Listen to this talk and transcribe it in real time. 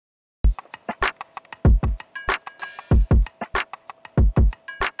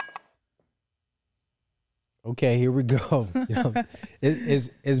Okay, here we go.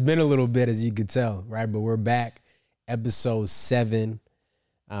 It's been a little bit, as you could tell, right? But we're back, episode 7.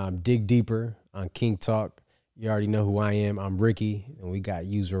 Dig deeper on King Talk. You already know who I am. I'm Ricky, and we got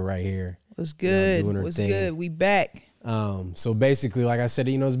User right here. What's good? Doing her What's thing. good? We back. So basically, like I said,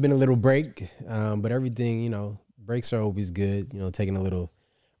 it's been a little break, but everything, breaks are always good. Taking a little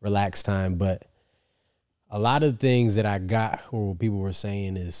relaxed time. But a lot of things that I got, or what people were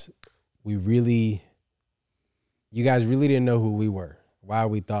saying, is you guys really didn't know who we were, why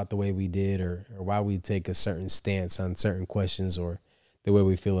we thought the way we did, or why we take a certain stance on certain questions, or the way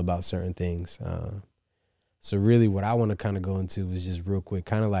we feel about certain things. So really what I want to kind of go into is just real quick,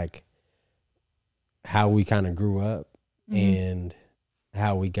 kind of like how we kind of grew up and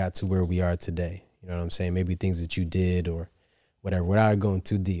how we got to where we are today. You know what I'm saying? Maybe things that you did or whatever, without going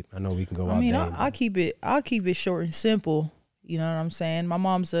too deep. I know we can go all day. I'll keep it short and simple. You know what I'm saying? My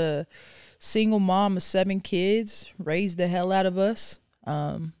mom's a single mom of 7 kids, raised the hell out of us.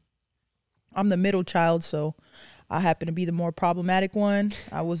 I'm the middle child, so I happen to be the more problematic one.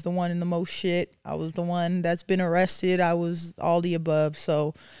 I was the one in the most shit. I was the one that's been arrested. I was all the above.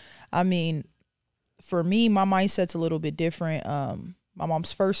 So, for me, my mindset's a little bit different. My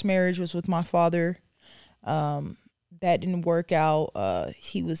mom's first marriage was with my father. That didn't work out.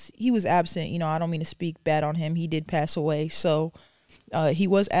 He was absent. I don't mean to speak bad on him. He did pass away. So, he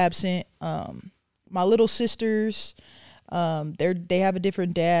was absent. My little sisters, they have a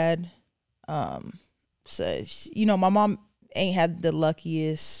different dad. So, my mom ain't had the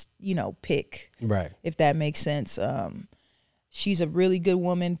luckiest, pick. Right. If that makes sense. She's a really good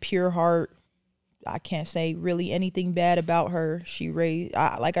woman, pure heart. I can't say really anything bad about her.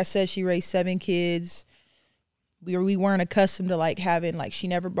 Like I said, she raised 7 kids. We weren't accustomed to having, she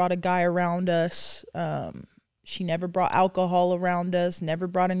never brought a guy around us. She never brought alcohol around us, never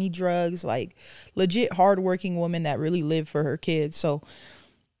brought any drugs, legit hardworking woman that really lived for her kids. So,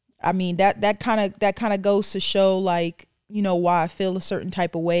 that kind of goes to show why I feel a certain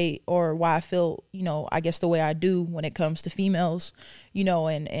type of way, or why I feel, I guess the way I do when it comes to females,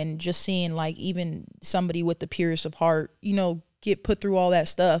 and just seeing even somebody with the purest of heart, get put through all that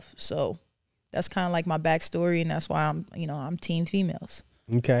stuff. So that's kind of my backstory, and that's why I'm team females.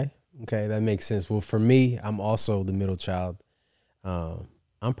 Okay, that makes sense. Well, for me, I'm also the middle child.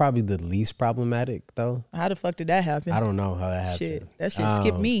 I'm probably the least problematic, though. How the fuck did that happen? I don't know how that happened. Shit, that shit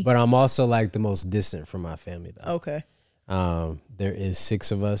skipped me. But I'm also the most distant from my family, though. Okay. There is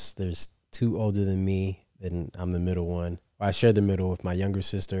 6 of us. There's 2 older than me, and I'm the middle one. Well, I share the middle with my younger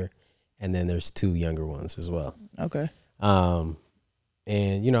sister, and then there's 2 younger ones as well. Okay.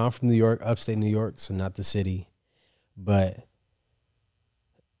 And I'm from New York, upstate New York, so not the city, but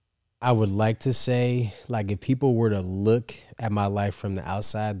I would like to say, if people were to look at my life from the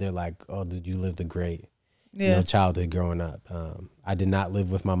outside, they're like, oh, did you live the great childhood growing up? I did not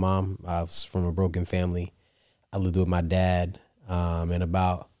live with my mom. I was from a broken family. I lived with my dad, and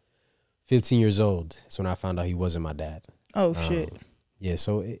about 15 years old is when I found out he wasn't my dad. Oh, shit. Yeah,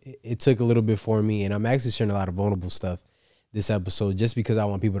 so it took a little bit for me, and I'm actually sharing a lot of vulnerable stuff this episode just because I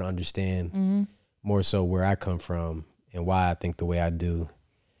want people to understand more so where I come from and why I think the way I do.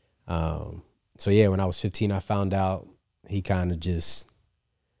 So yeah, when I was 15, I found out. He kind of just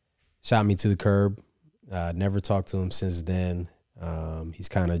shot me to the curb. Never talked to him since then. He's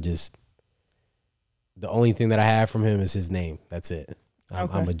kind of just, the only thing that I have from him is his name. That's it.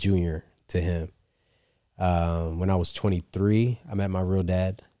 I'm a junior to him. When I was 23, I met my real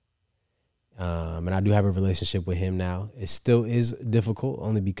dad. And I do have a relationship with him now. It still is difficult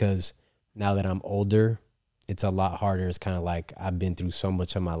only because now that I'm older, it's a lot harder. It's kind of I've been through so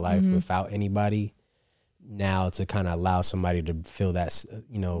much of my life without anybody. Now to kind of allow somebody to fill that,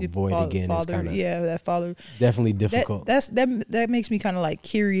 void again is kind of, that father, definitely difficult. That makes me kind of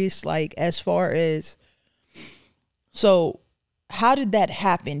curious, as far as, so how did that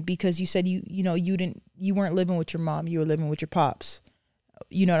happen? Because you said you weren't living with your mom, you were living with your pops.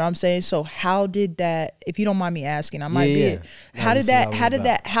 You know what I'm saying? So how did that, if you don't mind me asking, how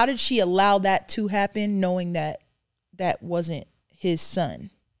did she allow that to happen, knowing that wasn't his son?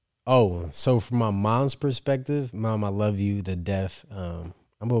 Oh, so from my mom's perspective, Mom, I love you to death. I'm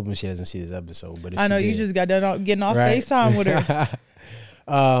hoping she doesn't see this episode, but if I know you just got done getting off FaceTime with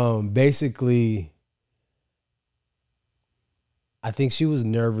her. Basically, I think she was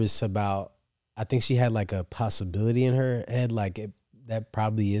nervous about, I think she had a possibility in her head, that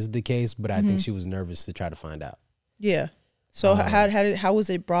probably is the case, but I think she was nervous to try to find out. Yeah. So how was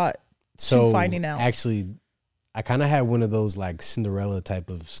it brought to finding out? Actually, I kind of had one of those Cinderella type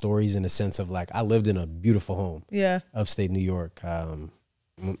of stories in the sense of I lived in a beautiful home. Yeah. Upstate New York.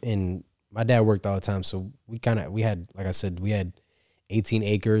 And my dad worked all the time, so we had, like I said, we had 18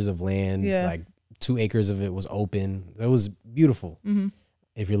 acres of land. Yeah. Like 2 acres of it was open. It was beautiful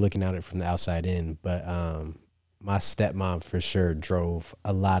if you're looking at it from the outside in. But my stepmom for sure drove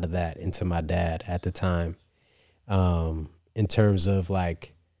a lot of that into my dad at the time. In terms of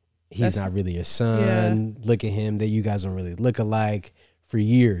like, he's not really your son. Yeah. Look at him. That you guys don't really look alike for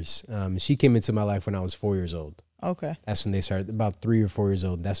years. She came into my life when I was 4 years old. Okay. That's when they started, about 3 or 4 years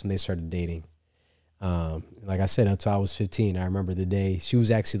old. That's when they started dating. Like I said, until I was 15, I remember the day she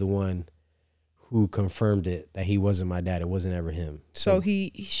was actually the one who confirmed it, that he wasn't my dad. It wasn't ever him. So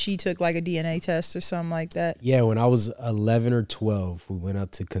she took like a DNA test or something like that? Yeah, when I was 11 or 12, we went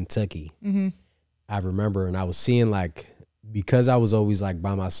up to Kentucky. Mm-hmm. I remember, and I was seeing like, because I was always like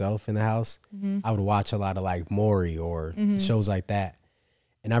by myself in the house, I would watch a lot of like Maury or shows like that.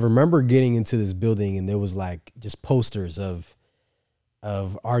 And I remember getting into this building and there was like just posters of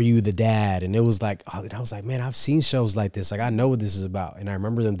Are You the Dad? And it was like, oh, and I was like, man, I've seen shows like this. Like, I know what this is about. And I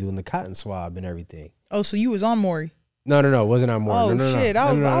remember them doing the cotton swab and everything. Oh, so you was on Maury? No, it wasn't on Maury. Oh, no, shit.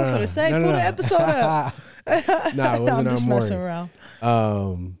 I was going to say, pull the episode up. No, it wasn't I'm on just Maury. messing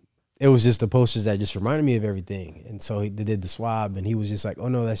around. It was just the posters that just reminded me of everything. And so they did the swab and he was just like, oh,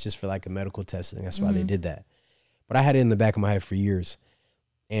 no, that's just for like a medical test. And that's why they did that. But I had it in the back of my head for years.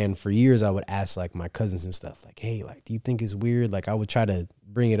 And for years, I would ask like my cousins and stuff, like, hey, like, do you think it's weird? Like, I would try to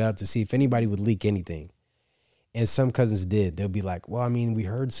bring it up to see if anybody would leak anything. And some cousins did. They'll be like, well, I mean, we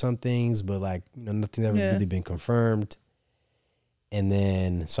heard some things, but like, you know, nothing's ever really been confirmed. And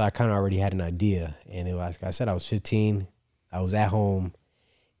then, so I kind of already had an idea. And it was, like I said, I was 15. I was at home.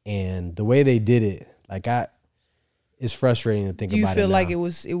 And the way they did it, like, it's frustrating to think about it. Do you feel now. like it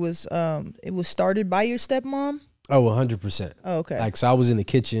was started by your stepmom? Oh, 100%. Oh, okay. Like, so I was in the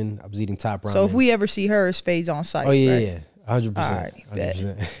kitchen. I was eating top ramen. So if we ever see her, it's Faye's on site. Oh, yeah, right? yeah. 100%. All right,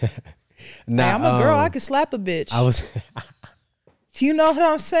 100%. Nah, hey, I'm a girl. I can slap a bitch. I was. You know what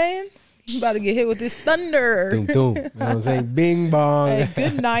I'm saying? You about to get hit with this thunder. Doom, doom. You know what I'm saying? Bing, bong. Hey,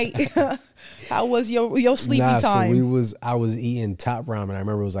 good night. How was your sleepy time? So I was eating top ramen. I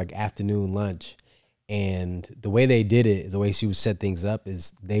remember it was like afternoon lunch. And the way they did it, the way she would set things up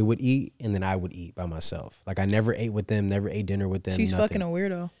is they would eat and then I would eat by myself. Like I never ate with them, never ate dinner with them. She's nothing. fucking a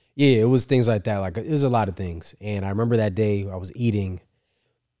weirdo. Yeah, it was things like that. Like it was a lot of things. And I remember that day I was eating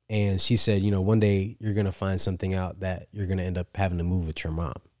and she said, you know, one day you're going to find something out that you're going to end up having to move with your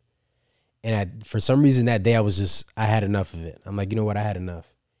mom. And for some reason that day I had enough of it. I'm like, you know what? I had enough.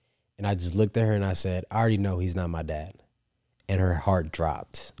 And I just looked at her and I said, I already know he's not my dad. And her heart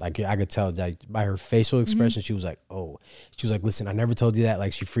dropped. Like I could tell like, by her facial expression, she was like, oh. She was like, listen, I never told you that.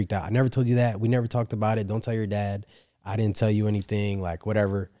 Like she freaked out. I never told you that. We never talked about it. Don't tell your dad. I didn't tell you anything, like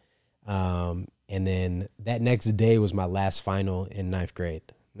whatever. And then that next day was my last final in 9th grade.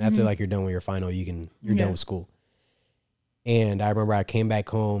 And after like you're done with your final, you're done with school. And I remember I came back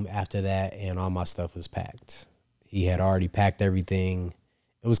home after that and all my stuff was packed. He had already packed everything.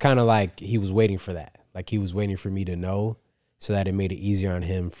 It was kind of like he was waiting for that. Like he was waiting for me to know so that it made it easier on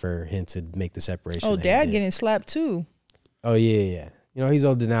him for him to make the separation. Oh, dad getting slapped too. Oh, yeah. You know, he's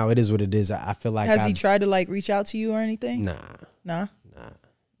older now. It is what it is. I feel like Has he tried to like reach out to you or anything? Nah.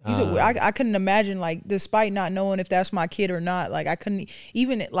 I couldn't imagine, like, despite not knowing if that's my kid or not, like I couldn't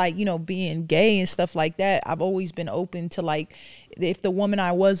even, like, you know, being gay and stuff like that. I've always been open to, like, if the woman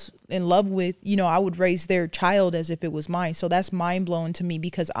I was in love with, you know, I would raise their child as if it was mine. So that's mind blowing to me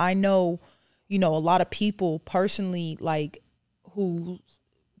because I know, you know, a lot of people personally, like, who's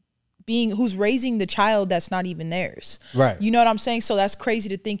raising the child that's not even theirs. Right. You know what I'm saying? So that's crazy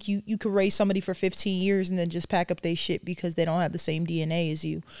to think you could raise somebody for 15 years and then just pack up their shit because they don't have the same DNA as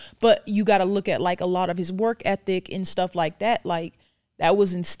you. But you got to look at like a lot of his work ethic and stuff like that. Like that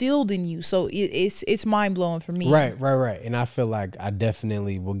was instilled in you. So it's mind blowing for me. Right. And I feel like I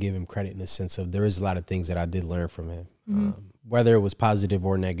definitely will give him credit in the sense of there is a lot of things that I did learn from him, whether it was positive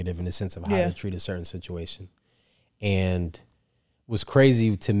or negative in the sense of how to treat a certain situation. And what's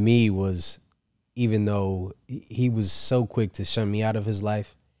crazy to me was even though he was so quick to shun me out of his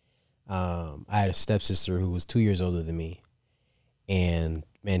life, I had a stepsister who was 2 years older than me. And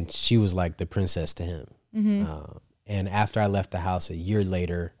man, she was like the princess to him. And after I left the house a year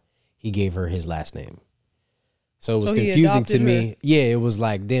later, he gave her his last name. So it was confusing to me. Her. Yeah, it was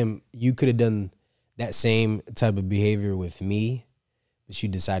like, damn, you could have done that same type of behavior with me, but you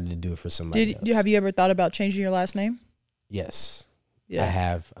decided to do it for somebody else. Have you ever thought about changing your last name? Yes. Yeah. I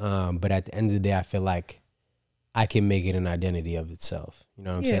have. But at the end of the day, I feel like I can make it an identity of itself. You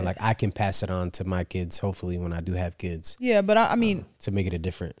know what I'm saying? Like I can pass it on to my kids, hopefully when I do have kids. Yeah, but I mean. To make it a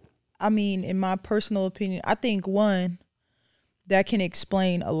different. I mean, in my personal opinion, I think one, that can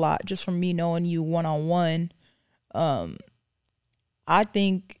explain a lot just from me knowing you one-on-one. I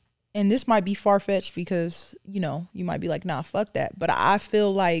think, and this might be far-fetched because, you know, you might be like, nah, fuck that. But I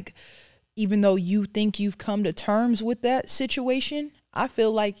feel like even though you think you've come to terms with that situation, I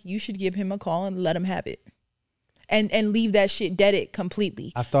feel like you should give him a call and let him have it. And leave that shit deaded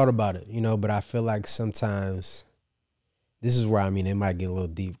completely. I've thought about it, you know, but I feel like sometimes this is where, I mean, it might get a little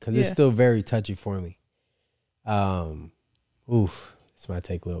deep because it's still very touchy for me. This might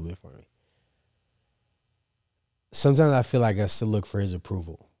take a little bit for me. Sometimes I feel like I still look for his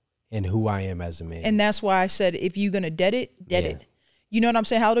approval and who I am as a man. And that's why I said, if you're going to dead it. You know what I'm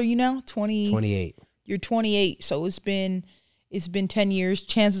saying? How old are you now? 28. You're 28. So it's been 10 years.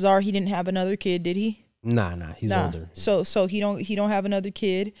 Chances are he didn't have another kid, did he? Nah, he's older. So he don't have another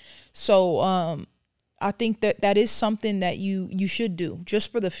kid. So I think that is something that you should do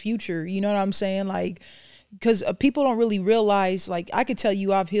just for the future. You know what I'm saying? Like, because people don't really realize, like, I could tell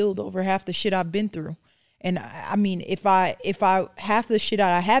you I've healed over half the shit I've been through. And I mean, if I half the shit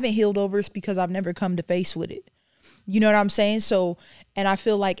I haven't healed over, it's because I've never come to face with it. You know what I'm saying? So, and I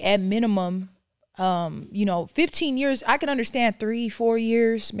feel like at minimum, 15 years, I can understand 3-4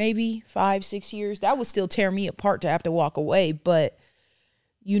 years, maybe 5-6 years. That would still tear me apart to have to walk away. But,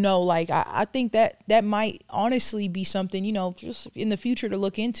 you know, like, I think that might honestly be something, you know, just in the future to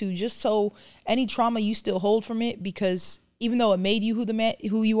look into, just so any trauma you still hold from it, because even though it made you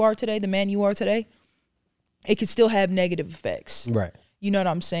who you are today, the man you are today, it could still have negative effects. Right. You know what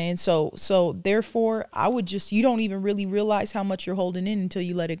I'm saying? So therefore, I would just, you don't even really realize how much you're holding in until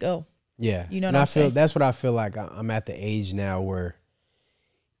you let it go. Yeah. You know what I'm saying? That's what I feel like. I'm at the age now where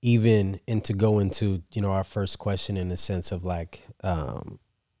even to go into, you know, our first question in the sense of like,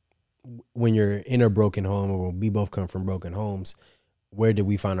 when you're in a broken home, or when we both come from broken homes, where did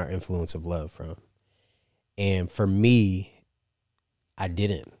we find our influence of love from? And for me, I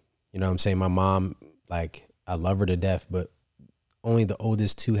didn't. You know what I'm saying? My mom, like, I love her to death, but only the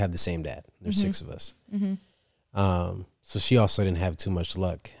oldest two have the same dad. There's 6 of us. Mm-hmm. So she also didn't have too much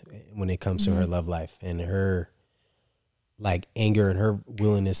luck when it comes to her love life, and her like anger and her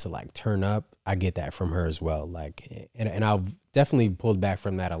willingness to like turn up. I get that from her as well. Like, and I've definitely pulled back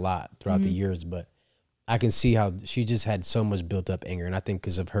from that a lot throughout the years, but I can see how she just had so much built up anger. And I think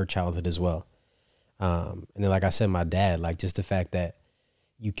because of her childhood as well. And then, like I said, my dad, like just the fact that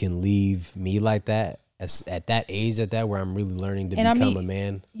you can leave me like that at that age, where I'm really learning to become a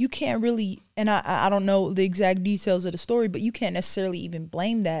man. You can't really, and I don't know the exact details of the story, but you can't necessarily even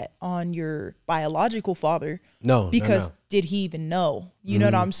blame that on your biological father. No, because did he even know? You know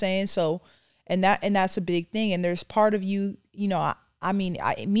what I'm saying? So, and that's a big thing. And there's part of you, you know,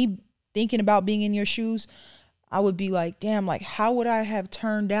 me thinking about being in your shoes, I would be like, damn, like, how would I have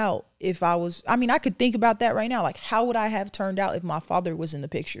turned out if I could think about that right now. Like, how would I have turned out if my father was in the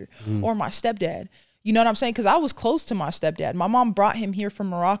picture or my stepdad? You know what I'm saying? Because I was close to my stepdad. My mom brought him here from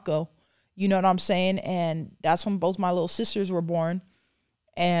Morocco. You know what I'm saying? And that's when both my little sisters were born.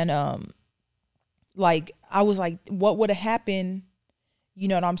 And, like, I was like, what would have happened? You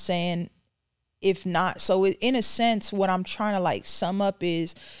know what I'm saying? If not. So in a sense, what I'm trying to like sum up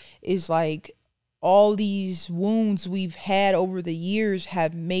is like, all these wounds we've had over the years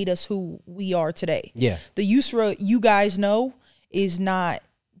have made us who we are today. Yeah. The Yusra you guys know is not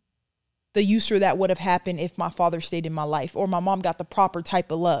the Yusra that would have happened if my father stayed in my life or my mom got the proper type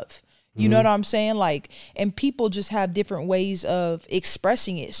of love. You know what I'm saying? Like, and people just have different ways of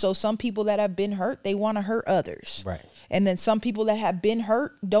expressing it. So some people that have been hurt, they want to hurt others. Right. And then some people that have been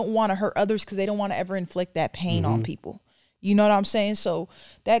hurt don't want to hurt others because they don't want to ever inflict that pain on people. You know what I'm saying? So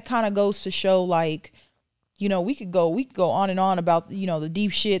that kind of goes to show, like, you know, we could go on and on about, you know, the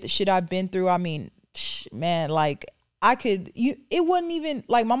deep shit, the shit I've been through. I mean, man, like, it wasn't even,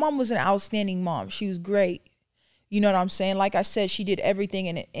 like, my mom was an outstanding mom. She was great. You know what I'm saying? Like I said, she did everything.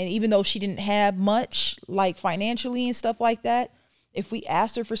 And even though she didn't have much, like, financially and stuff like that, if we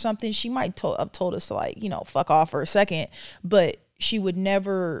asked her for something, she might have told us to, like, you know, fuck off for a second. But she would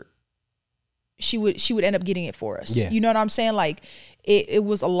never... She would end up getting it for us. Yeah. You know what I'm saying? Like, it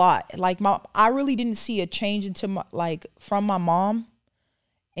was a lot. Like, I really didn't see a change from my mom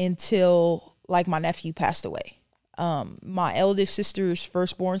until, like, my nephew passed away. My eldest sister's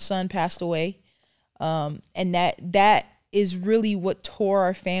firstborn son passed away. And that is really what tore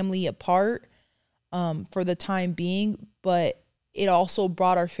our family apart, for the time being. But it also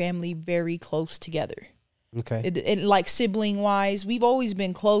brought our family very close together. Okay. It like, sibling wise, we've always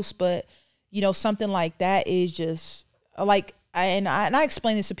been close, but you know, something like that is just like, I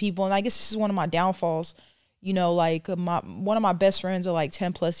explain this to people, and I guess this is one of my downfalls. You know, like, one of my best friends are like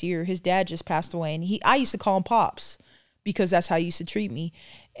 10 plus years. His dad just passed away, and I used to call him Pops because that's how you used to treat me.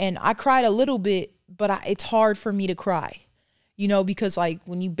 And I cried a little bit, but it's hard for me to cry, you know, because like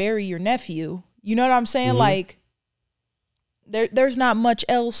when you bury your nephew, you know what I'm saying? Like there's not much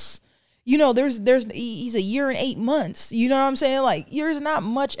else, you know, he's a year and 8 months, you know what I'm saying? Like there's not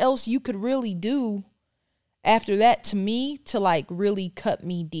much else you could really do after that to me to like really cut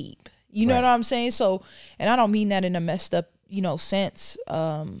me deep. You know what I'm saying? So, and I don't mean that in a messed up, you know, sense.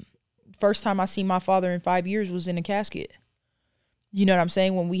 First time I seen my father in 5 years was in a casket. You know what I'm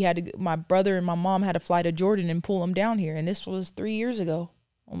saying? When we had to, my brother and my mom had to fly to Jordan and pull him down here. And this was 3 years ago,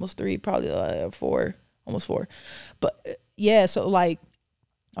 almost 3, probably 4, almost 4. But yeah, so like,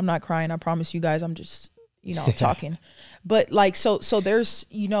 I'm not crying. I promise you guys, I'm just, you know, talking. But like, so there's,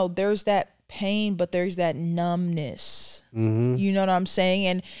 you know, there's that pain, but there's that numbness. You know what I'm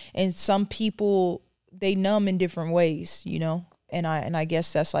saying? And some people, they numb in different ways, you know? And I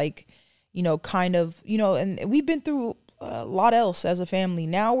guess that's like, you know, kind of, you know, and we've been through a lot else as a family.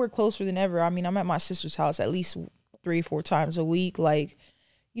 Now we're closer than ever. I mean, I'm at my sister's house at least 3-4 times a week. Like,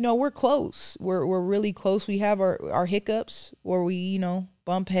 you know, we're close. We're really close. We have our hiccups where we, you know,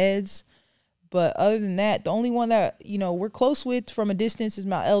 bump heads. But other than that, the only one that, you know, we're close with from a distance is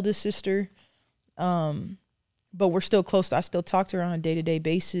my eldest sister. But we're still close. I still talk to her on a day-to-day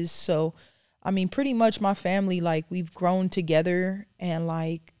basis. So, I mean, pretty much my family, like, we've grown together, and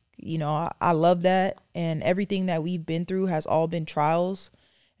like, you know, I love that. And everything that we've been through has all been trials.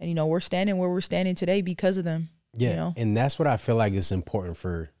 And, you know, we're standing where we're standing today because of them. Yeah. You know? And that's what I feel like is important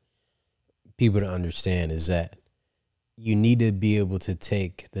for people to understand, is that you need to be able to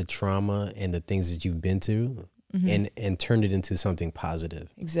take the trauma and the things that you've been through and turn it into something positive.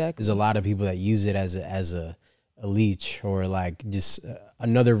 Exactly. There's a lot of people that use it as a leech, or like just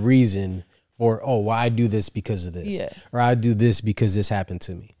another reason for, oh, well, I do this because of this. Yeah. Or I do this because this happened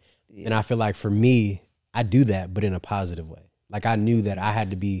to me. Yeah. And I feel like for me, I do that, but in a positive way. Like I knew that I had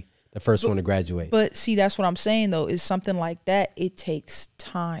to be the first one to graduate. But see, that's what I'm saying though, is something like that, it takes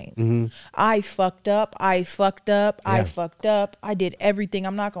time. I fucked up. I did everything.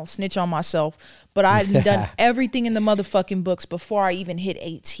 I'm not going to snitch on myself, but I've done everything in the motherfucking books before I even hit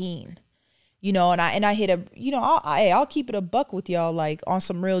 18. You know, and I hit a, you know, I'll keep it a buck with y'all, like on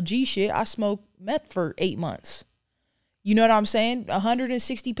some real G shit. I smoked meth for 8 months. You know what I'm saying?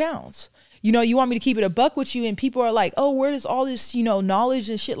 160 pounds. You know, you want me to keep it a buck with you, and people are like, oh, where does all this, you know, knowledge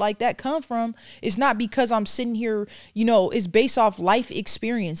and shit like that come from? It's not because I'm sitting here, you know, it's based off life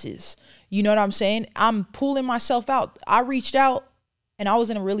experiences. You know what I'm saying? I'm pulling myself out. I reached out and I was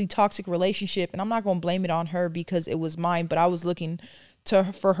in a really toxic relationship, and I'm not going to blame it on her because it was mine, but I was looking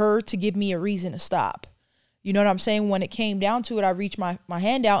for her to give me a reason to stop. You know what I'm saying? When it came down to it, I reached my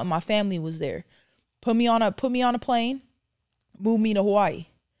hand out and my family was there. Put me on a plane, moved me to Hawaii.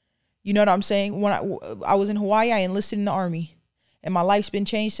 You know what I'm saying? When I was in Hawaii, I enlisted in the Army, and my life's been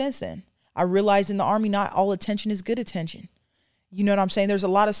changed since then. I realized in the Army, not all attention is good attention. You know what I'm saying? There's a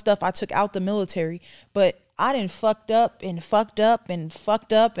lot of stuff I took out the military, but I done fucked up, and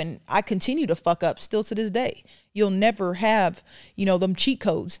I continue to fuck up still to this day. You'll never have, you know, them cheat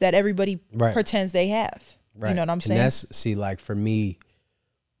codes that everybody pretends they have. Right. You know what I'm saying? And that's, see, like for me,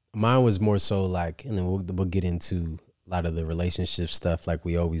 mine was more so like, and then we'll get into a lot of the relationship stuff like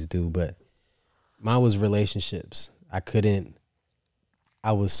we always do, but mine was relationships.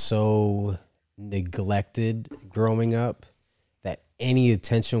 I was so neglected growing up that any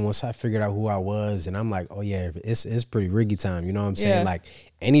attention, once I figured out who I was, and I'm like, oh yeah, it's pretty Ricky time. You know what I'm saying? Yeah. Like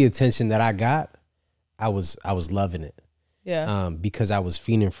any attention that I got, I was loving it. Yeah. Because I was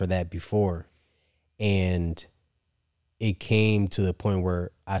fiending for that before. And it came to the point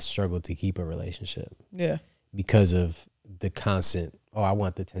where I struggled to keep a relationship. Yeah. Because of the constant, oh, I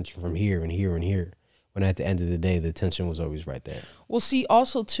want the attention from here and here and here. When at the end of the day, the attention was always right there. Well, see,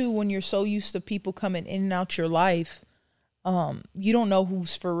 also too, when you're so used to people coming in and out your life, you don't know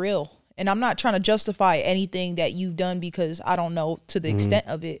who's for real. And I'm not trying to justify anything that you've done because I don't know to the extent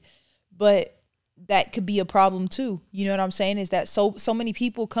of it, but that could be a problem too. You know what I'm saying? Is that so many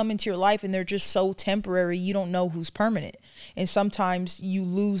people come into your life and they're just so temporary, you don't know who's permanent. And sometimes you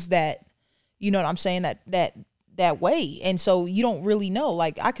lose that, you know what I'm saying, that way. And so you don't really know.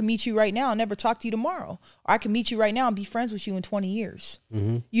 Like I can meet you right now and never talk to you tomorrow. Or I can meet you right now and be friends with you in 20 years.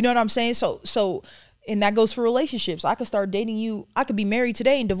 You know what I'm saying? So and that goes for relationships. I could start dating you. I could be married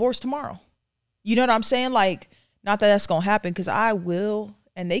today and divorced tomorrow. You know what I'm saying? Like, not that that's going to happen, because I will,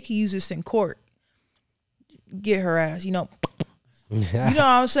 and they can use this in court. Get her ass, you know. You know what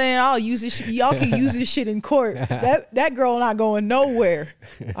I'm saying? I'll use this. Y'all can use this shit in court. That girl not going nowhere.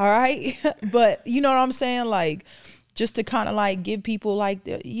 All right. But you know what I'm saying? Like, just to kind of like give people like,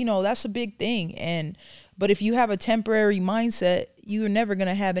 you know, that's a big thing. But if you have a temporary mindset, you're never going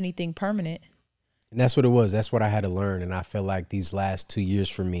to have anything permanent. And that's what it was. That's what I had to learn. And I feel like these last 2 years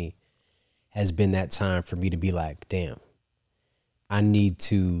for me has been that time for me to be like, damn, I need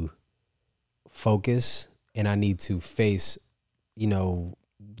to focus and I need to face, you know,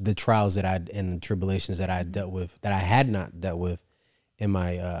 the trials and the tribulations that I dealt with, that I had not dealt with in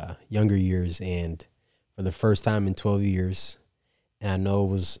my younger years. And for the first time in 12 years, and I know it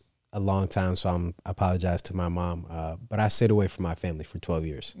was a long time, so I apologize to my mom, but I stayed away from my family for 12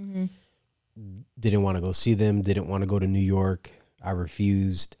 years. Mm-hmm. Didn't want to go see them, didn't want to go to New York. I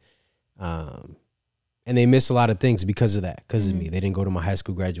refused. And they missed a lot of things because of that, because of me. They didn't go to my high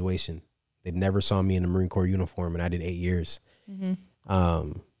school graduation. They never saw me in a Marine Corps uniform, and I did 8 years.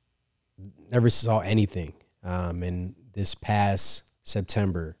 Never saw anything. And this past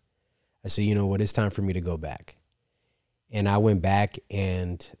September, I said, you know what, it's time for me to go back. And I went back,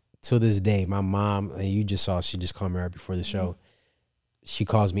 and to this day, my mom, and you just saw, she just called me right before the show. She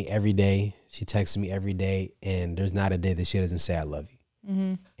calls me every day. She texts me every day, and there's not a day that she doesn't say I love you.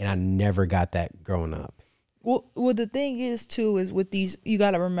 And I never got that growing up. Well, the thing is too, is with these, you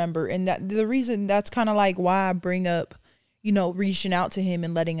got to remember, and that the reason that's kind of like why I bring up, you know, reaching out to him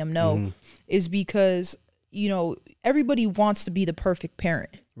and letting him know is because, you know, everybody wants to be the perfect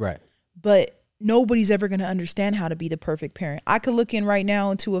parent. Right. But nobody's ever going to understand how to be the perfect parent. I could look in right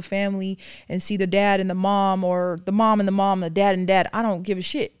now into a family and see the dad and the mom, or the mom and the mom, the dad and dad. I don't give a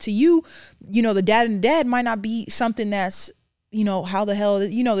shit. To you, you know, the dad and dad might not be something that's, you know, how the hell,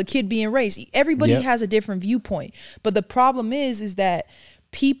 you know, the kid being raised. Everybody has a different viewpoint. But the problem is that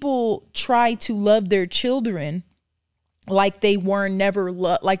people try to love their children like they weren't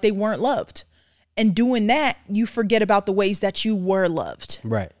loved. And doing that, you forget about the ways that you were loved.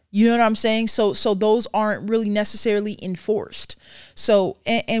 Right. You know what I'm saying? So those aren't really necessarily enforced. So,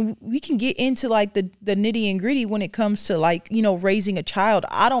 and we can get into like the nitty and gritty when it comes to like, you know, raising a child.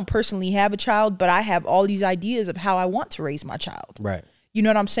 I don't personally have a child, but I have all these ideas of how I want to raise my child. Right. You know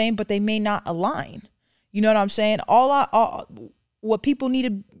what I'm saying? But they may not align. You know what I'm saying? What people need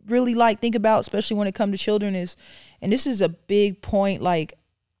to really like think about, especially when it comes to children, is, and this is a big point, like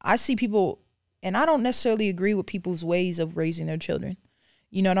I see people, and I don't necessarily agree with people's ways of raising their children.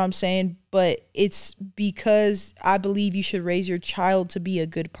 You know what I'm saying? But it's because I believe you should raise your child to be a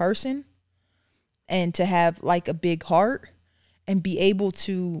good person and to have like a big heart and be able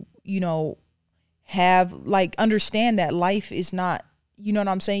to, you know, have like understand that life is not, you know what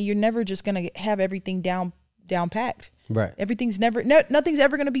I'm saying? You're never just going to have everything down packed. Right. Nothing's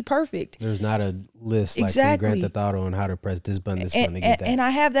ever going to be perfect. There's not a list like Grand Theft Auto on how to press this button, to get that. And I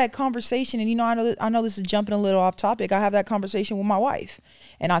have that conversation, and you know, I know this is jumping a little off topic. I have that conversation with my wife,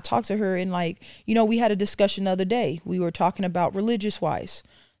 and I talk to her, and like, you know, we had a discussion the other day. We were talking about religious wise.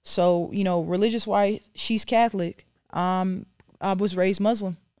 So, you know, religious wise, she's Catholic. I was raised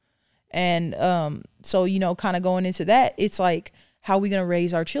Muslim. And so, you know, kind of going into that, it's like, how are we going to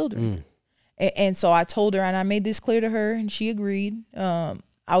raise our children? And so I told her, and I made this clear to her, and she agreed. I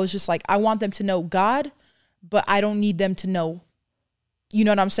was just like, I want them to know God, but I don't need them to know, you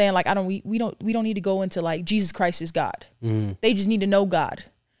know what I'm saying? Like, we don't need to go into like Jesus Christ is God. They just need to know God.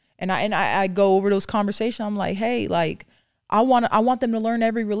 And I go over those conversations. I'm like, hey, like, I want them to learn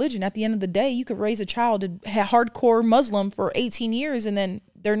every religion. At the end of the day, you could raise a child, a hardcore Muslim for 18 years, and then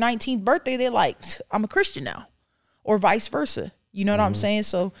their 19th birthday, they're like, I'm a Christian now, or vice versa. You know what I'm saying?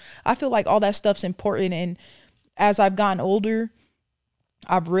 So I feel like all that stuff's important. And as I've gotten older,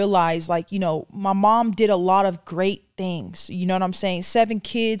 I've realized, like, you know, my mom did a lot of great things. You know what I'm saying? 7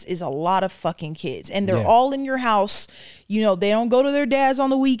 kids is a lot of fucking kids. And they're all in your house. You know, they don't go to their dads on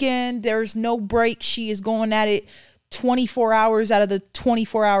the weekend. There's no break. She is going at it 24 hours out of the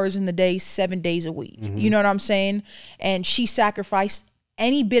 24 hours in the day, 7 days a week. You know what I'm saying? And she sacrificed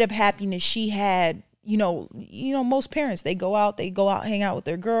any bit of happiness she had. You know, most parents, they go out, hang out with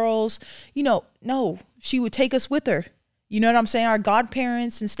their girls. You know, no, she would take us with her. You know what I'm saying? Our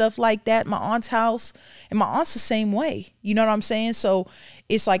godparents and stuff like that, my aunt's house, and my aunt's the same way. You know what I'm saying? So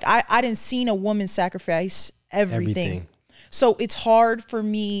it's like, I didn't see a woman sacrifice everything. So it's hard for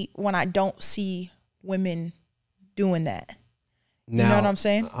me when I don't see women doing that. Now, you know what I'm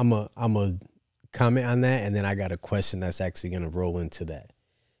saying? I'm a comment on that, and then I got a question that's actually going to roll into that.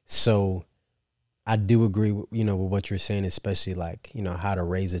 So I do agree with, you know, with what you're saying, especially like, you know, how to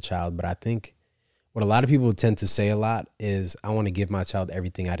raise a child. But I think what a lot of people tend to say a lot is, I want to give my child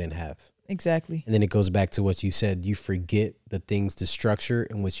everything I didn't have. Exactly. And then it goes back to what you said. You forget the things, the structure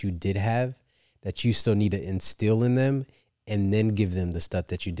in which you did have, that you still need to instill in them, and then give them the stuff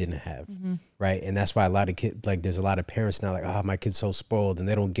that you didn't have. Right. And that's why a lot of kids, like, there's a lot of parents now like, oh, my kid's so spoiled and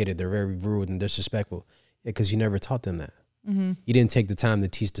they don't get it. They're very rude and disrespectful. because you never taught them that. You didn't take the time to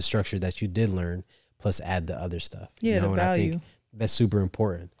teach the structure that you did learn, plus add the other stuff. Yeah, you know? the And value. I think that's super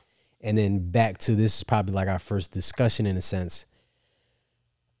important. And then back to, this is probably like our first discussion in a sense.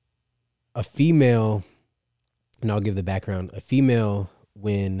 A female, and I'll give the background, a female,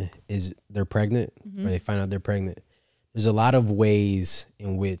 when they're pregnant, or they find out they're pregnant, there's a lot of ways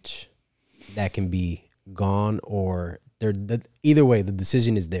in which that can be gone, or either way, the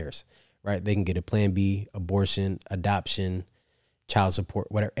decision is theirs, right? They can get a plan B, abortion, adoption, child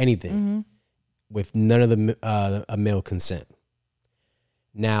support, whatever, anything, with none of the a male consent.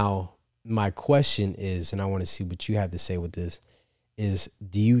 Now, my question is, and I want to see what you have to say with this, is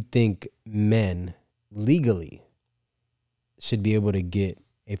do you think men legally should be able to get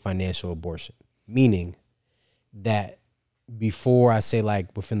a financial abortion? Meaning that before, I say,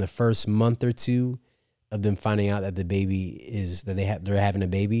 like within the first month or two of them finding out that the baby is, that they're having a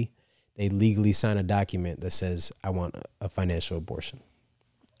baby, they legally sign a document that says, I want a financial abortion.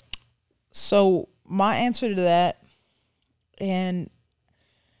 So my answer to that, and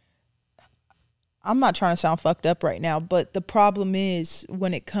I'm not trying to sound fucked up right now, but the problem is,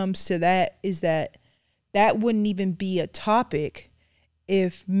 when it comes to that, is that wouldn't even be a topic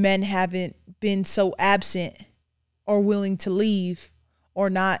if men haven't been so absent or willing to leave or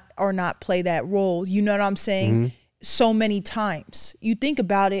not play that role. You know what I'm saying? So many times. You think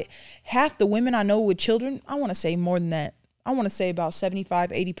about it, half the women I know with children, I want to say more than that. I want to say about 75,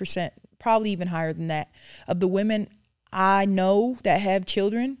 80%, probably even higher than that, of the women I know that have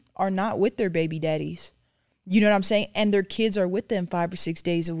children are not with their baby daddies. You know what I'm saying? And their kids are with them 5 or 6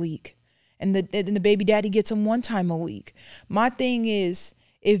 days a week. And the baby daddy gets them one time a week. My thing is,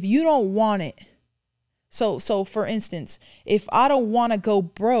 if you don't want it, so for instance, if I don't want to go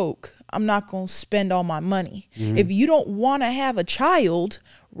broke, I'm not going to spend all my money. If you don't want to have a child,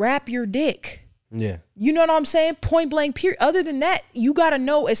 wrap your dick. Yeah. You know what I'm saying? Point blank, period. Other than that, you got to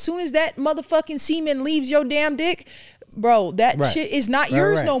know, as soon as that motherfucking semen leaves your damn dick, bro, that shit is not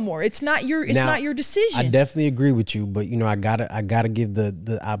yours no more. It's not your decision. I definitely agree with you, but I gotta give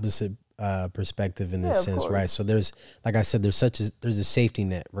the opposite perspective in this sense, right? So there's, like I said, there's a safety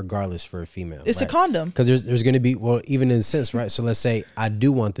net regardless for a female. It's right? a condom. Because there's going to be, well, even in a sense, right? So let's say I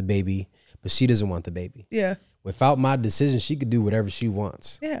do want the baby, but she doesn't want the baby. Yeah. Without my decision, she could do whatever she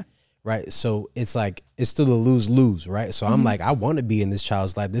wants. Yeah. Right. So it's like, it's still a lose-lose, right? So I'm like, I want to be in this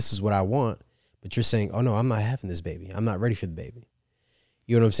child's life. This is what I want. But you're saying, oh no, I'm not having this baby. I'm not ready for the baby.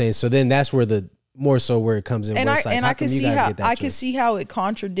 You know what I'm saying? So then that's where more so where it comes in. And I can can see how it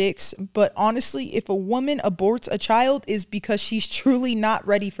contradicts. But honestly, if a woman aborts a child, is because she's truly not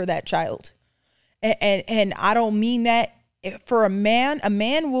ready for that child. And I don't mean that for a man. A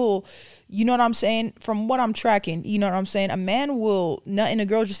man will, you know what I'm saying? From what I'm tracking, you know what I'm saying? A man will nut in a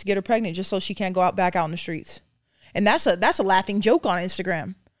girl just to get her pregnant, just so she can't go back out in the streets. And that's a laughing joke on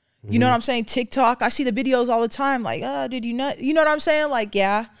Instagram. You know what I'm saying? TikTok, I see the videos all the time. Like, did you nut? You know what I'm saying? Like,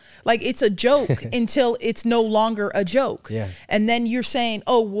 yeah. Like, it's a joke until it's no longer a joke. Yeah. And then you're saying,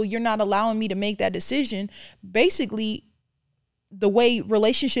 oh, well, you're not allowing me to make that decision. Basically, the way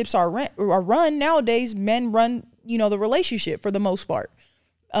relationships are run nowadays, men run, the relationship for the most part,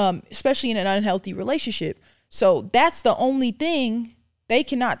 especially in an unhealthy relationship. So that's the only thing they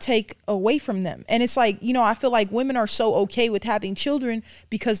cannot take away from them. And it's like, I feel like women are so okay with having children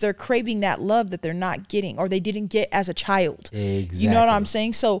because they're craving that love that they're not getting, or they didn't get as a child. Exactly. You know what I'm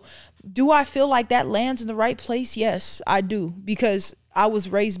saying? So do I feel like that lands in the right place? Yes, I do. Because I was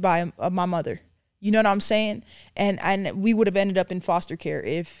raised by my mother. You know what I'm saying? And we would have ended up in foster care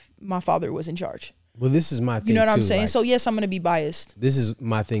if my father was in charge. Well, this is my thing. You know what I'm too, saying? like, So yes, I'm going to be biased. This is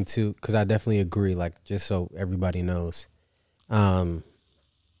my thing too, because I definitely agree. Like, just so everybody knows,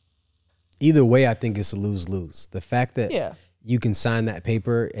 either way, I think it's a lose-lose. The fact that you can sign that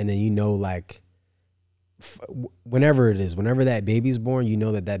paper and then like, whenever that baby's born,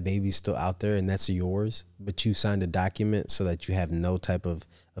 that baby's still out there and that's yours, but you signed a document so that you have no type of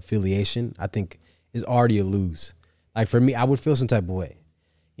affiliation, I think is already a lose. Like, for me, I would feel some type of way.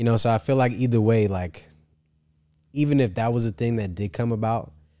 So I feel like either way, like, even if that was a thing that did come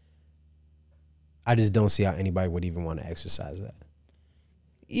about, I just don't see how anybody would even want to exercise that.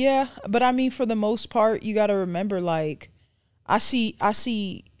 Yeah, but I mean, for the most part, you got to remember, like, I see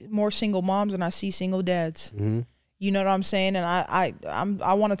more single moms than I see single dads. Mm-hmm. You know what I'm saying? And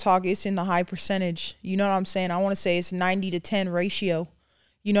I want to talk, it's in the high percentage. You know what I'm saying? I want to say it's 90-10 ratio.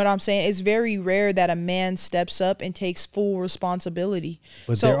 You know what I'm saying? It's very rare that a man steps up and takes full responsibility.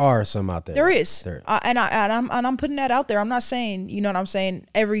 But there are some out there. There is. I'm putting that out there. I'm not saying, you know what I'm saying,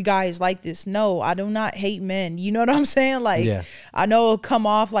 every guy is like this. No, I do not hate men. You know what I'm saying? Like, I know it'll come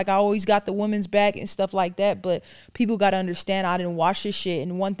off like I always got the women's back and stuff like that, but people got to understand I didn't watch this shit.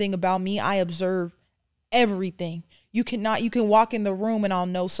 And one thing about me, I observe everything. You can walk in the room and I'll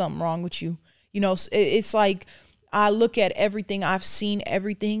know something wrong with you. You know, it's like, I look at everything, I've seen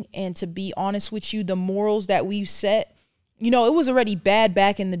everything, and to be honest with you, the morals that we've set, you know, it was already bad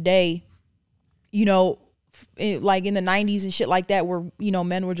back in the day, you know, like in the 90s and shit like that, where, you know,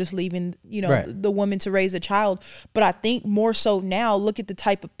 men were just leaving, you know, the woman to raise a child. But I think more so now, look at the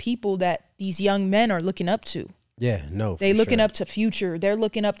type of people that these young men are looking up to. Yeah, no, they looking up to Future. They're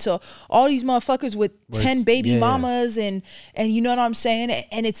looking up to all these motherfuckers with 10 baby mamas and you know what I'm saying?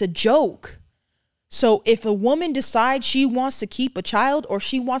 And it's a joke. So if a woman decides she wants to keep a child or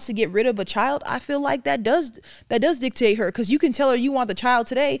she wants to get rid of a child, I feel like that does dictate her, because you can tell her you want the child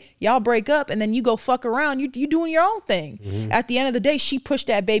today, y'all break up, and then you go fuck around. You doing your own thing. Mm-hmm. At the end of the day, she pushed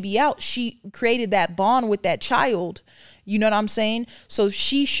that baby out. She created that bond with that child. You know what I'm saying? So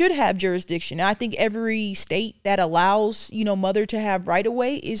she should have jurisdiction. And I think every state that allows, you know, mother to have right of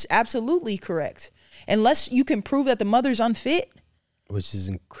way is absolutely correct. Unless you can prove that the mother's unfit. Which is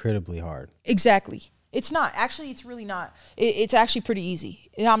incredibly hard. Exactly. It's not. Actually, it's really not. It's actually pretty easy.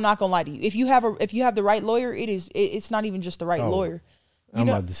 And I'm not gonna lie to you. If you have the right lawyer, it's not even just the right lawyer. I'm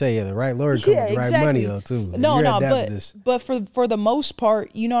about to say, the right lawyer comes with the right money though too. But for the most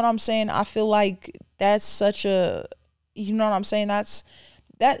part, you know what I'm saying? I feel like that's such a, you know what I'm saying? That,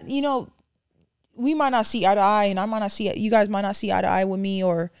 you know, we might not see eye to eye, and you guys might not see eye to eye with me,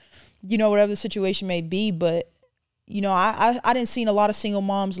 or, you know, whatever the situation may be, but you know, I didn't see a lot of single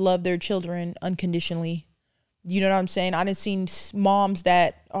moms love their children unconditionally. You know what I'm saying? I didn't see moms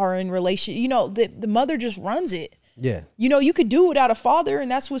that are in relation. You know, the mother just runs it. Yeah. You know, you could do without a father, and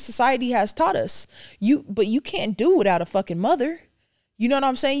that's what society has taught us. But you can't do without a fucking mother. You know what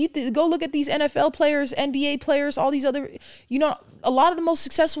I'm saying? Go look at these NFL players, NBA players, all these other. You know, a lot of the most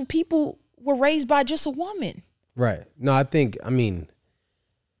successful people were raised by just a woman. Right. No,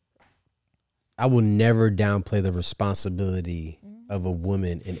 I will never downplay the responsibility of a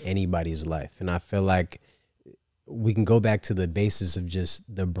woman in anybody's life. And I feel like we can go back to the basis of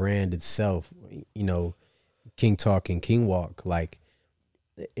just the brand itself, you know, King Talk and King Walk. Like,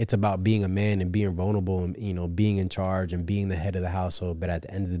 it's about being a man and being vulnerable and, you know, being in charge and being the head of the household. But at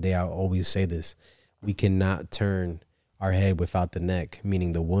the end of the day, I always say this: we cannot turn our head without the neck,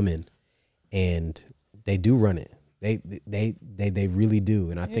 meaning the woman. And they do run it. They really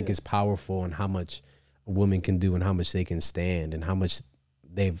do. And I think it's powerful in how much a woman can do and how much they can stand and how much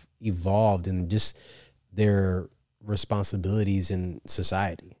they've evolved and just their responsibilities in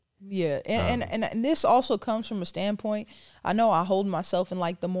society. Yeah. And this also comes from a standpoint. I know I hold myself in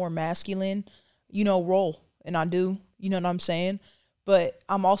like the more masculine, you know, role. And I do, you know what I'm saying? But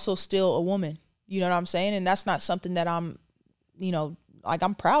I'm also still a woman, you know what I'm saying? And that's not something that I'm, you know, like,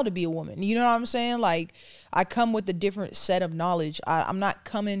 I'm proud to be a woman. You know what I'm saying? Like, I come with a different set of knowledge. I'm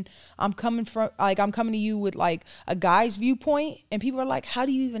coming to you with like a guy's viewpoint, and people are like, how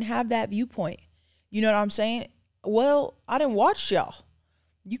do you even have that viewpoint? You know what I'm saying? Well, I didn't watch y'all.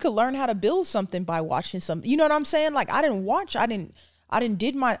 You could learn how to build something by watching something. You know what I'm saying? Like, I did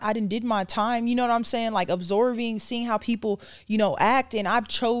my time, you know what I'm saying? Like, absorbing, seeing how people, you know, act, and I've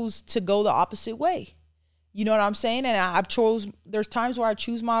chose to go the opposite way. You know what I'm saying? And there's times where I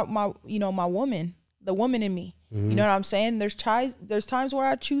choose my you know, my woman, the woman in me. Mm-hmm. You know what I'm saying? There's times where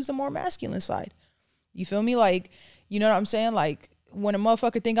I choose the more masculine side. You feel me? Like, you know what I'm saying? Like, when a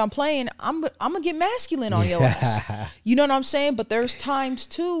motherfucker think I'm playing, I'm gonna get masculine on your ass. You know what I'm saying? But there's times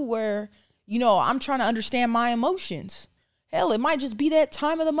too where, you know, I'm trying to understand my emotions. Hell, it might just be that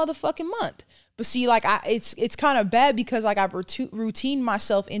time of the motherfucking month. But see, like, it's kind of bad because, like, I've routine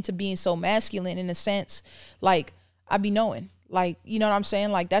myself into being so masculine in a sense. Like, I be knowing, like, you know what I'm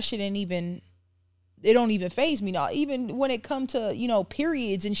saying? Like, that shit it don't even faze me now. Even when it come to, you know,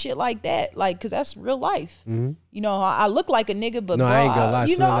 periods and shit like that, like, because that's real life. Mm-hmm. You know, I look like a nigga, but no, bro, I ain't gonna lie.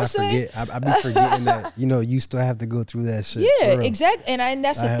 You know what I'm saying? I be forgetting that, you know, you still have to go through that shit. Yeah, exactly. And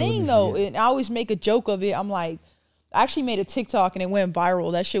that's the thing, though. And I always make a joke of it. I'm like, I actually made a TikTok and it went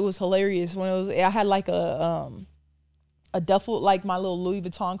viral. That shit was hilarious. I had like a duffel, like my little Louis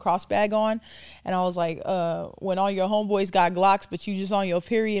Vuitton cross bag on, and I was like, when all your homeboys got Glocks, but you just on your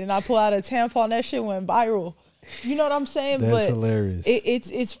period, and I pull out a tampon, that shit went viral. You know what I'm saying? That's hilarious.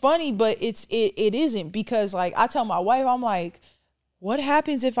 It's funny, but it isn't, because like I tell my wife, I'm like, what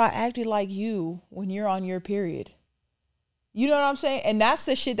happens if I acted like you when you're on your period? You know what I'm saying? And that's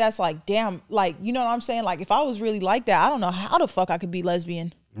the shit that's like, damn, like, you know what I'm saying? Like, if I was really like that, I don't know how the fuck I could be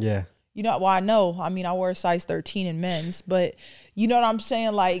lesbian. Yeah. You know, well, I know. I mean, I wear a size 13 in men's, but you know what I'm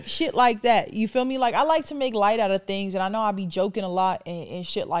saying? Like, shit like that. You feel me? Like, I like to make light out of things, and I know I be joking a lot and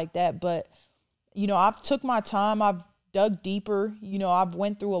shit like that, but, you know, I've took my time. I've dug deeper. You know, I've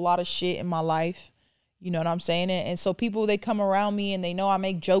went through a lot of shit in my life. You know what I'm saying? And so people, they come around me and they know I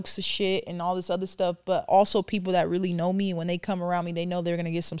make jokes of shit and all this other stuff, but also people that really know me, when they come around me, they know they're going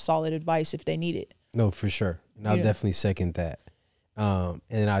to get some solid advice if they need it. No, for sure. And I'll definitely second that.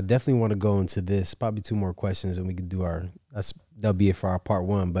 And I definitely want to go into this, probably 2 more questions, and we can do that'll be it for our part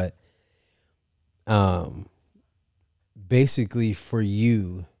 1. But basically for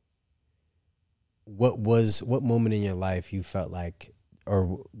you, what moment in your life you felt like, or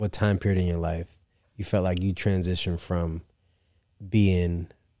what time period in your life you felt like you transitioned from being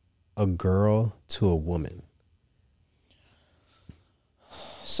a girl to a woman?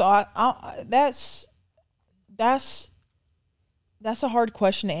 So that's a hard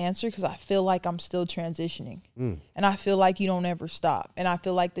question to answer, because I feel like I'm still transitioning. And I feel like you don't ever stop. And I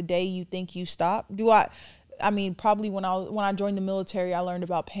feel like the day you think you stop, I mean, probably when I joined the military, I learned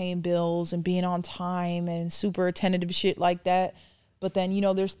about paying bills and being on time and super attentive shit like that. But then, you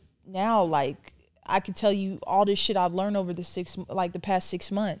know, there's now, like, I could tell you all this shit I've learned over the past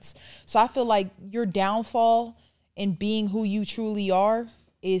 6 months. So I feel like your downfall in being who you truly are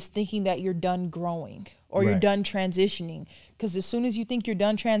is thinking that you're done growing or you're done transitioning. Because as soon as you think you're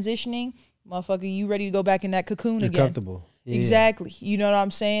done transitioning, motherfucker, you ready to go back in that cocoon you're again. Comfortable. Yeah. Exactly. You know what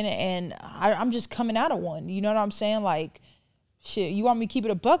I'm saying? And I'm just coming out of one. You know what I'm saying? Like, shit, you want me to keep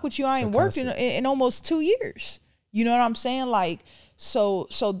it a buck with you? I ain't worked in almost 2 years. You know what I'm saying? Like, so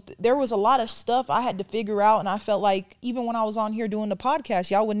there was a lot of stuff I had to figure out, and I felt like even when I was on here doing the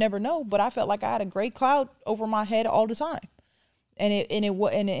podcast, y'all would never know, but I felt like I had a gray cloud over my head all the time,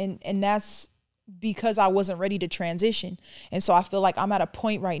 and that's because I wasn't ready to transition. And so I feel like I'm at a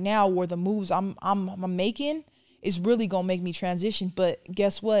point right now where the moves I'm making is really gonna make me transition. But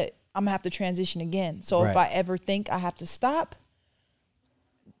guess what? I'm gonna have to transition again. So if I ever think I have to stop,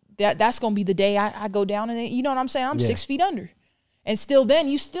 that's gonna be the day I go down, and you know what I'm saying? I'm 6 feet under. And still then,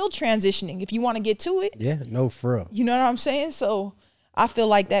 you still transitioning if you want to get to it. Yeah, no, for real. You know what I'm saying? So I feel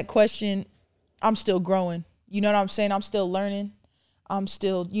like that question, I'm still growing. You know what I'm saying? I'm still learning. I'm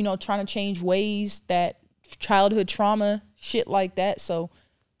still, you know, trying to change ways, that childhood trauma, shit like that. So,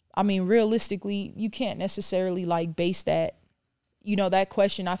 I mean, realistically, you can't necessarily like base that, you know, that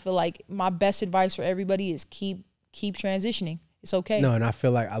question. I feel like my best advice for everybody is keep transitioning. It's okay. No, and I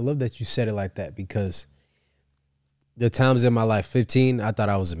feel like I love that you said it like that, because the times in my life, 15, I thought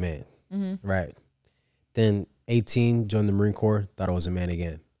I was a man, right? Then 18, joined the Marine Corps, thought I was a man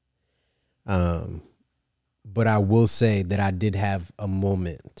again. But I will say that I did have a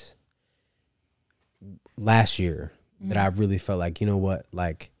moment last year that I really felt like, you know what,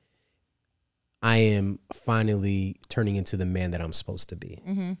 like, I am finally turning into the man that I'm supposed to be.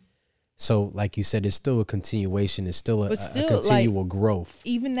 So, like you said, it's still a continuation. It's still a continual growth.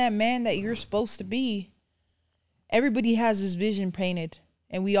 Even that man that you're supposed to be, everybody has this vision painted,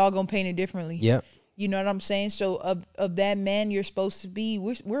 and we all gonna paint it differently. Yep. You know what I'm saying? So of that man you're supposed to be,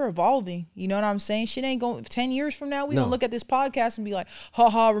 we're evolving. You know what I'm saying? Shit ain't going 10 years from now. We gonna look at this podcast and be like,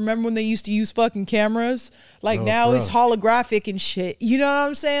 haha, remember when they used to use fucking cameras? Like, now it's holographic and shit. You know what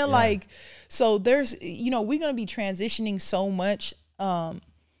I'm saying? Yeah. Like, so there's, you know, we're gonna be transitioning so much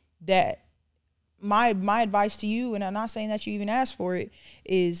that my advice to you, and I'm not saying that you even asked for it,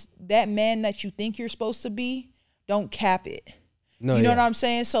 is that man that you think you're supposed to be, don't cap it. No, you know what I'm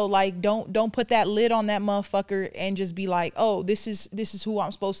saying? So like, don't put that lid on that motherfucker and just be like, oh, this is who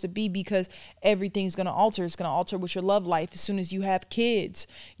I'm supposed to be, because everything's gonna alter. It's gonna alter with your love life as soon as you have kids.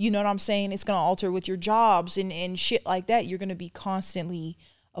 You know what I'm saying? It's gonna alter with your jobs and shit like that. You're gonna be constantly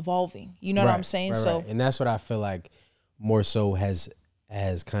evolving. You know what I'm saying? Right. And that's what I feel like more so has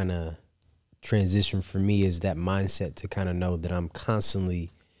kind of transitioned for me, is that mindset to kind of know that I'm constantly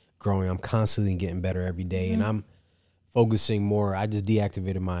growing. I'm constantly getting better every day, and I'm focusing more. I just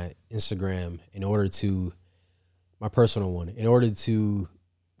deactivated my Instagram my personal one, in order to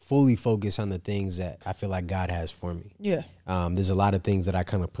fully focus on the things that I feel like God has for me. Yeah. There's a lot of things that I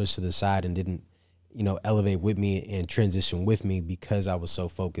kind of pushed to the side and didn't, you know, elevate with me and transition with me, because I was so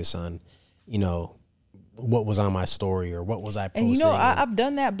focused on, you know, what was on my story or what was I posting. And you know, I've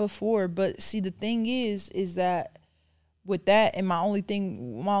done that before, but see, the thing is that with that, and my only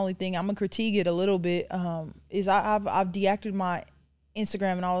thing, I'm gonna critique it a little bit, is I've deactivated my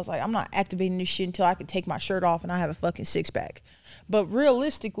Instagram, and I was like, I'm not activating this shit until I can take my shirt off and I have a fucking 6-pack. But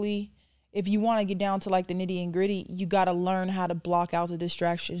realistically, if you want to get down to like the nitty and gritty, you got to learn how to block out the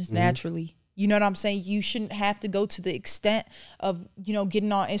distractions naturally. You know what I'm saying? You shouldn't have to go to the extent of, you know,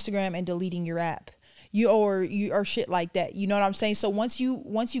 getting on Instagram and deleting your app. Or shit like that. You know what I'm saying? So once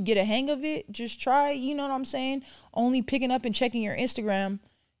you get a hang of it, just try, you know what I'm saying? Only picking up and checking your Instagram,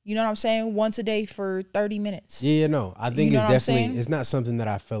 you know what I'm saying, once a day for 30 minutes. Yeah, no. I think You know it's what I'm definitely, saying? it's not something that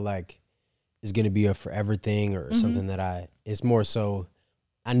I feel like is going to be a forever thing or something that it's more so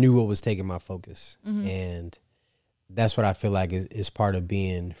I knew what was taking my focus. And that's what I feel like is part of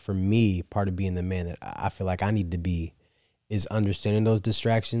being, for me, part of being the man that I feel like I need to be, is understanding those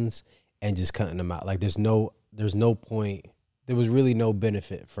distractions and just cutting them out. Like there's no point. There was really no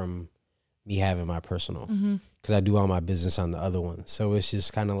benefit from me having my personal, because I do all my business on the other one. So it's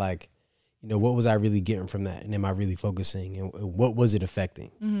just kind of like, you know, what was I really getting from that? And am I really focusing? And what was it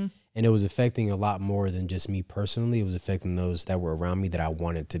affecting? And it was affecting a lot more than just me personally. It was affecting those that were around me that I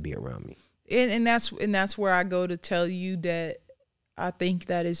wanted to be around me. And that's where I go to tell you that I think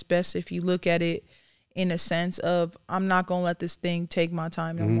that it's best if you look at it in a sense of, I'm not going to let this thing take my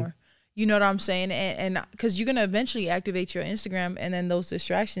time no more. You know what I'm saying? And because you're going to eventually activate your Instagram, and then those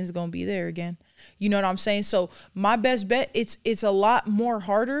distractions going to be there again. You know what I'm saying? So my best bet, it's a lot more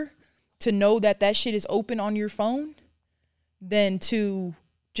harder to know that shit is open on your phone than to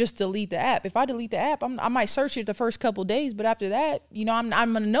just delete the app. If I delete the app, I might search it the first couple of days, but after that, you know, I'm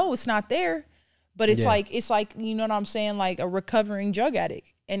going to know it's not there. But it's like, you know what I'm saying? Like a recovering drug addict.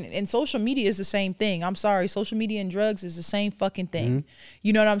 And social media is the same thing. I'm sorry. Social media and drugs is the same fucking thing.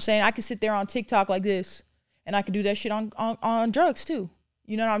 You know what I'm saying? I could sit there on TikTok like this, and I could do that shit on drugs too.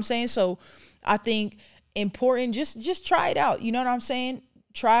 You know what I'm saying? So I think important, just try it out. You know what I'm saying?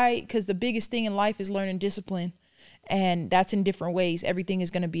 Try, because the biggest thing in life is learning discipline. And that's in different ways. Everything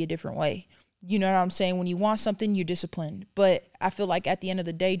is going to be a different way. You know what I'm saying? When you want something, you're disciplined. But I feel like at the end of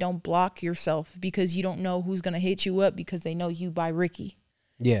the day, don't block yourself, because you don't know who's going to hit you up because they know you by Ricky.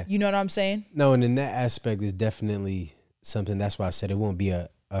 Yeah. You know what I'm saying? No, and in that aspect is definitely something. That's why I said it won't be a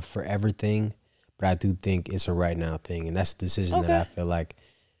forever thing, but I do think it's a right now thing. And that's the decision that I feel like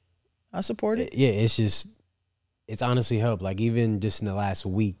I support it. Yeah, it's honestly helped. Like even just in the last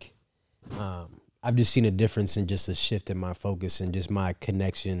week, I've just seen a difference in just a shift in my focus and just my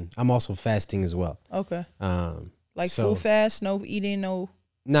connection. I'm also fasting as well. Okay. Full fast, no eating, no.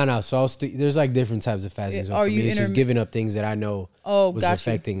 No. So there's like different types of fasting. So for me, it's just giving up things that I know was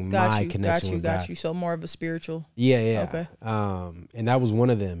affecting my connection with God. Got you. So more of a spiritual. Yeah. Okay. And that was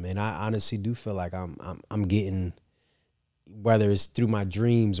one of them. And I honestly do feel like I'm getting, whether it's through my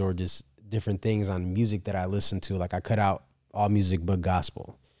dreams or just different things on music that I listen to. Like I cut out all music but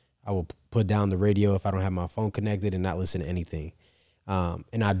gospel. I will put down the radio if I don't have my phone connected and not listen to anything.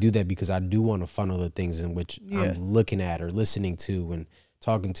 And I do that because I do want to funnel the things in which I'm looking at or listening to and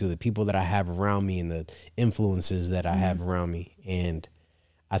talking to, the people that I have around me and the influences that I have around me. And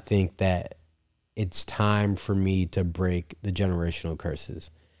I think that it's time for me to break the generational curses,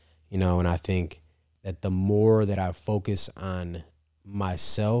 you know, and I think that the more that I focus on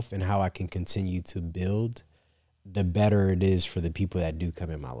myself and how I can continue to build, the better it is for the people that do come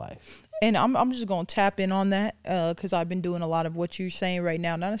in my life. And I'm just going to tap in on that because I've been doing a lot of what you're saying right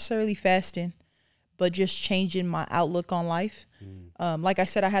now, not necessarily fasting, but just changing my outlook on life. Like I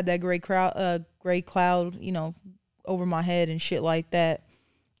said, I had that gray cloud, you know, over my head and shit like that.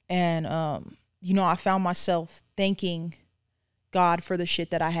 And, you know, I found myself thanking God for the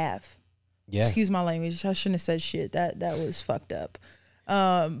shit that I have. Yeah. Excuse my language. I shouldn't have said shit. That was fucked up.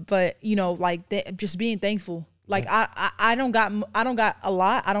 But you know, like just being thankful. Like I don't got a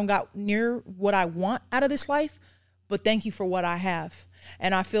lot. I don't got near what I want out of this life, but thank you for what I have.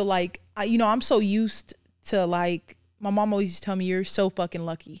 And I feel like, you know, I'm so used to, like, my mom always used to tell me, you're so fucking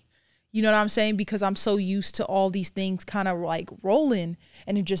lucky. You know what I'm saying? Because I'm so used to all these things kind of like rolling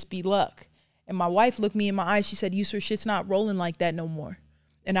and it just be luck. And my wife looked me in my eyes. She said, Yusra, shit's not rolling like that no more.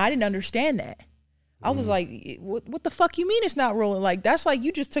 And I didn't understand that. I was like, what the fuck you mean it's not rolling? Like, that's like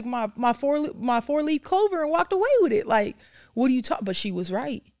you just took my four-leaf clover and walked away with it. Like, what are you talking? But she was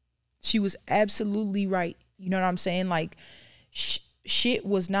right. She was absolutely right. You know what I'm saying? Like, shit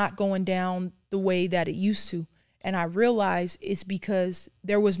was not going down the way that it used to. And I realized it's because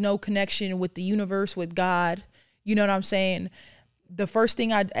there was no connection with the universe, with God. You know what I'm saying? The first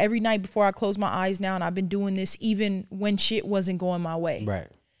thing every night before I close my eyes now, and I've been doing this even when shit wasn't going my way. Right.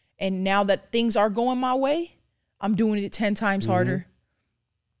 And now that things are going my way, I'm doing it 10 times harder.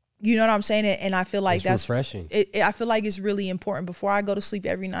 You know what I'm saying? And I feel like that's refreshing. I feel like it's really important. Before I go to sleep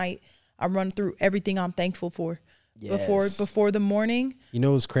every night, I run through everything I'm thankful for. Yes. Before the morning. You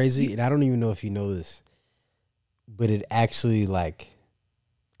know what's crazy? And I don't even know if you know this, but it actually, like,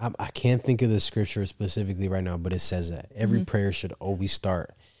 I can't think of the scripture specifically right now, but it says that every prayer should always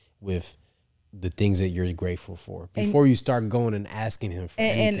start with the things that you're grateful for before you start going and asking him for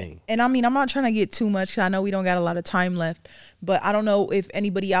anything. And I mean, I'm not trying to get too much, because I know we don't got a lot of time left, but I don't know if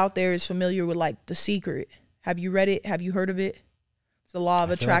anybody out there is familiar with like The Secret. Have you read it? Have you heard of it? It's the law of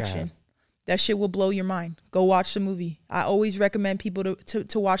attraction. That shit will blow your mind. Go watch the movie. I always recommend people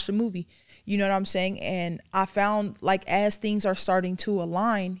to watch the movie. You know what I'm saying? And I found, like, as things are starting to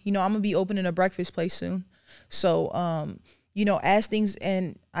align, I'm going to be opening a breakfast place soon. So, as things,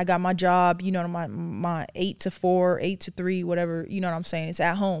 and I got my job, my 8 to 4, 8 to 3, whatever, you know what I'm saying? It's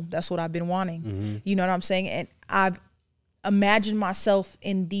at home. That's what I've been wanting. You know what I'm saying? And I've imagined myself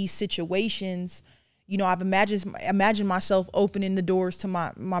in these situations. I've imagined myself opening the doors to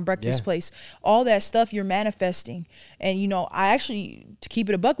my breakfast place. All that stuff you're manifesting. And, I actually, to keep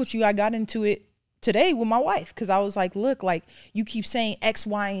it a buck with you, I got into it today with my wife, because I was like, look, like, you keep saying X,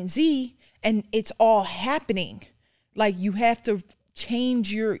 Y, and Z, and it's all happening. Like, you have to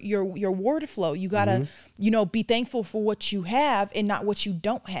change your word flow. You got to, be thankful for what you have and not what you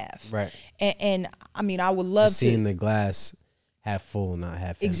don't have. Right. And I mean, I would love seeing the glass half full, not half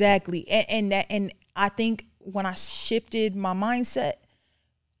empty. Exactly. And I think when I shifted my mindset,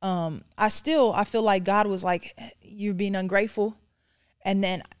 I feel like God was like, you're being ungrateful. And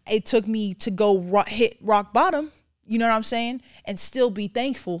then it took me to go hit rock bottom, you know what I'm saying? And still be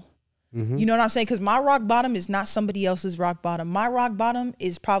thankful. You know what I'm saying? Because my rock bottom is not somebody else's rock bottom. My rock bottom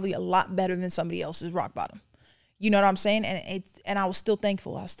is probably a lot better than somebody else's rock bottom. You know what I'm saying? And I was still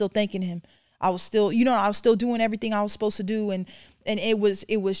thankful. I was still thanking him. I was still, I was still doing everything I was supposed to do. And it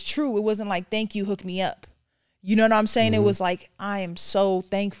was true. It wasn't like, thank you, hook me up. You know what I'm saying? It was like, I am so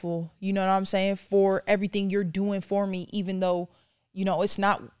thankful, you know what I'm saying, for everything you're doing for me, even though, it's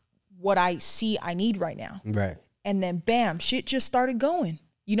not what I see I need right now. Right. And then bam, shit just started going.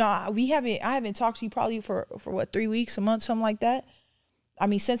 I haven't talked to you probably for what, 3 weeks, a month, something like that. I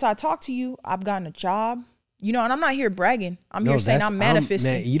mean, since I talked to you, I've gotten a job, and I'm not here bragging. I'm here saying I'm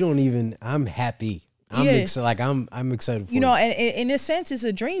manifesting. I'm happy. I'm excited. I'm excited for and in a sense, it's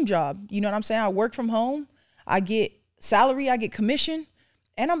a dream job. You know what I'm saying? I work from home. I get salary. I get commission,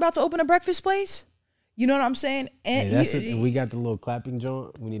 and I'm about to open a breakfast place. You know what I'm saying? And we got the little clapping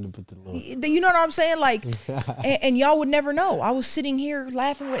joint. We need to put the little. You know what I'm saying? Like, and y'all would never know. I was sitting here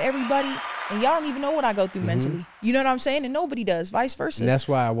laughing with everybody, and y'all don't even know what I go through mentally. You know what I'm saying? And nobody does. Vice versa. And that's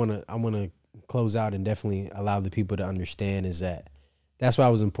why I wanna close out and definitely allow the people to understand is that's why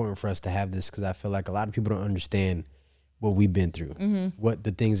it was important for us to have this, because I feel like a lot of people don't understand what we've been through, what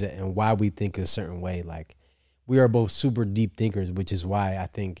the things and why we think a certain way. Like, we are both super deep thinkers, which is why I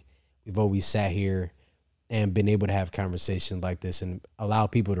think we've always sat here and been able to have conversations like this and allow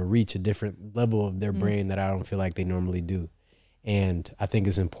people to reach a different level of their brain that I don't feel like they normally do. And I think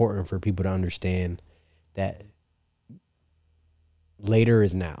it's important for people to understand that later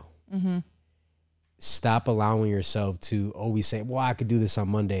is now. Stop allowing yourself to always say, well, I could do this on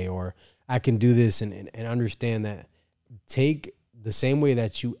Monday, or I can do this, and understand that take the same way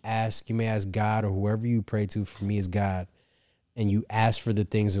that you may ask God or whoever you pray to. For me is God. And you ask for the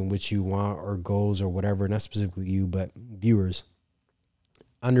things in which you want or goals or whatever, not specifically you, but viewers,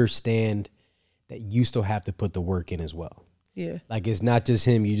 understand that you still have to put the work in as well. Yeah. Like, it's not just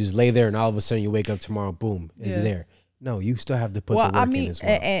him. You just lay there and all of a sudden you wake up tomorrow, boom, it's there. No, you still have to put the work in as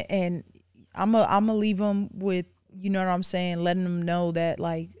well. And I'm gonna leave them with, you know what I'm saying, letting them know that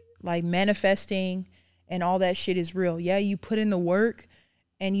like manifesting and all that shit is real. Yeah, you put in the work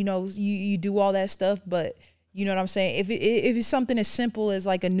and, you do all that stuff, but you know what I'm saying? If it's something as simple as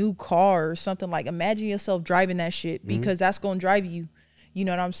like a new car or something, like, imagine yourself driving that shit, because that's going to drive you. You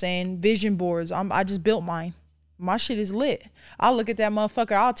know what I'm saying? Vision boards. I just built mine. My shit is lit. I'll look at that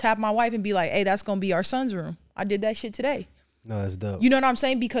motherfucker. I'll tap my wife and be like, hey, that's going to be our son's room. I did that shit today. No, that's dope. You know what I'm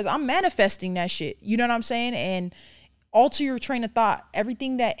saying? Because I'm manifesting that shit. You know what I'm saying? And alter your train of thought.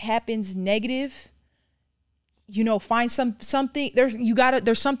 Everything that happens negative, find something.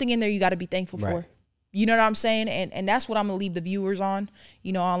 There's something in there you got to be thankful for. You know what I'm saying? And that's what I'm going to leave the viewers on,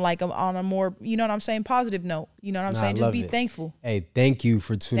 on a more, you know what I'm saying, positive note. You know what I'm saying? Just be thankful. Hey, thank you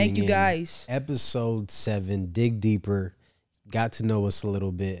for tuning in. Thank you, guys. Episode 7, dig deeper. Got to know us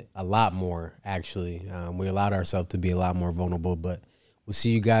a lot more, actually. We allowed ourselves to be a lot more vulnerable, but we'll see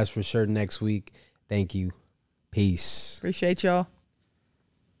you guys for sure next week. Thank you. Peace. Appreciate y'all.